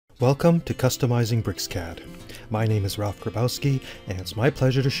Welcome to Customizing BricsCAD. My name is Ralph Grabowski, and it's my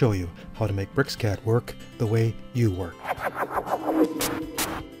pleasure to show you how to make BricsCAD work the way you work.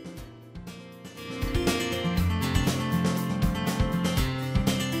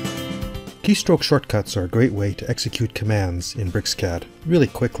 Keystroke shortcuts are a great way to execute commands in BricsCAD really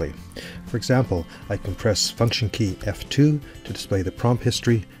quickly. For example, I can press function key F2 to display the prompt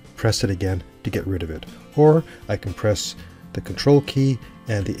history, press it again to get rid of it. Or I can press the Control key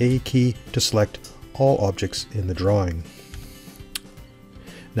and the A key to select all objects in the drawing.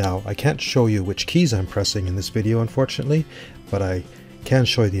 Now, I can't show you which keys I'm pressing in this video, unfortunately, but I can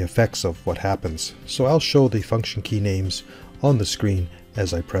show you the effects of what happens. So I'll show the function key names on the screen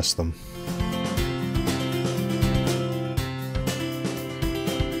as I press them.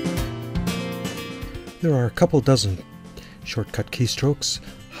 There are a couple dozen shortcut keystrokes.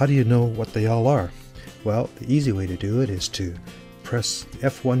 How do you know what they all are? Well, the easy way to do it is to press the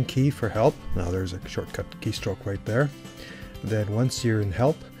F1 key for help. Now there's a shortcut keystroke right there. Then once you're in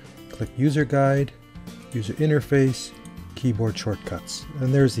help, click User Guide, User Interface, Keyboard Shortcuts,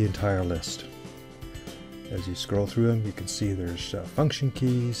 and there's the entire list. As you scroll through them, you can see there's function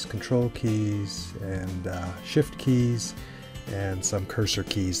keys, control keys, and shift keys, and some cursor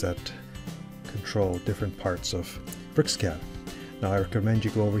keys that control different parts of BricsCAD. Now I recommend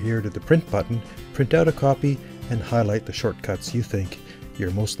you go over here to the print button, print out a copy, and highlight the shortcuts you think you're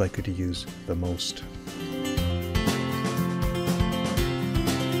most likely to use the most.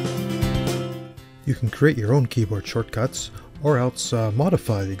 You can create your own keyboard shortcuts or else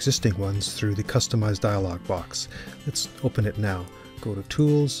modify the existing ones through the Customize dialog box. Let's open it now. Go to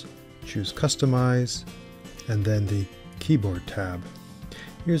Tools, choose Customize, and then the Keyboard tab.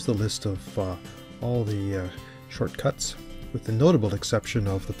 Here's the list of all the shortcuts, with the notable exception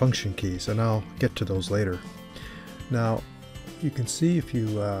of the function keys, and I'll get to those later. Now, you can see if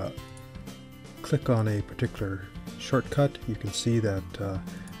you click on a particular shortcut, you can see that the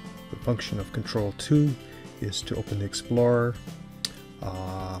function of Ctrl+2 is to open the Explorer,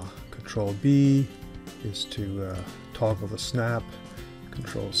 Ctrl+B is to toggle the snap,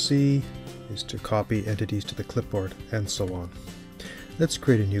 Ctrl+C is to copy entities to the clipboard, and so on. Let's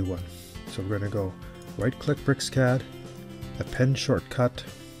create a new one. So we're going to go right-click BricsCAD, append shortcut,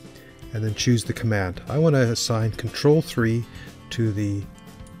 and then choose the command. I want to assign Ctrl+3 to the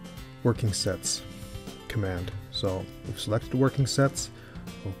working sets command. So we've selected working sets.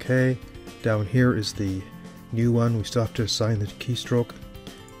 Okay, down here is the new one. We still have to assign the keystroke.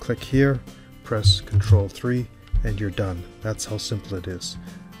 Click here, press Ctrl+3, and you're done. That's how simple it is.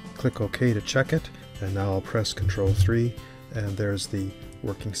 Click OK to check it, and now I'll press Ctrl+3, and there's the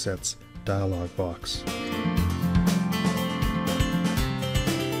working sets dialog box.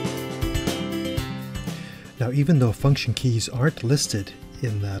 Now, even though function keys aren't listed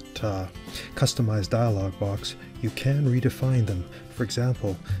in that Customize dialog box, you can redefine them. For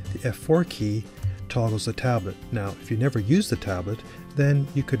example, the F4 key toggles the tablet. Now, if you never use the tablet, then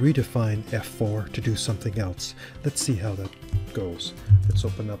you could redefine F4 to do something else. Let's see how that goes. Let's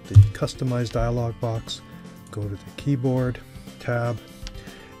open up the Customize dialog box, go to the Keyboard tab,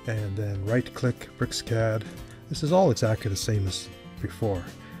 and then right-click BricsCAD. This is all exactly the same as before.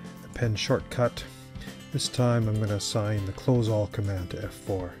 Append shortcut. This time I'm going to assign the Close All command to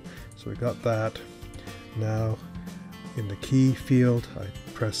F4. So we got that. Now in the key field I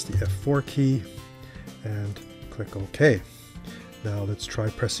press the F4 key and click OK. Now let's try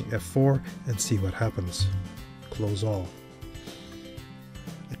pressing F4 and see what happens. Close All.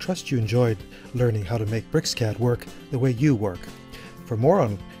 I trust you enjoyed learning how to make BricsCAD work the way you work. For more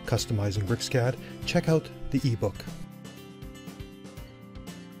on customizing BricsCAD, check out the ebook.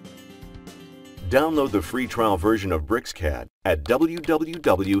 Download the free trial version of BricsCAD at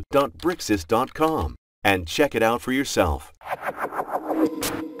www.bricsys.com and check it out for yourself.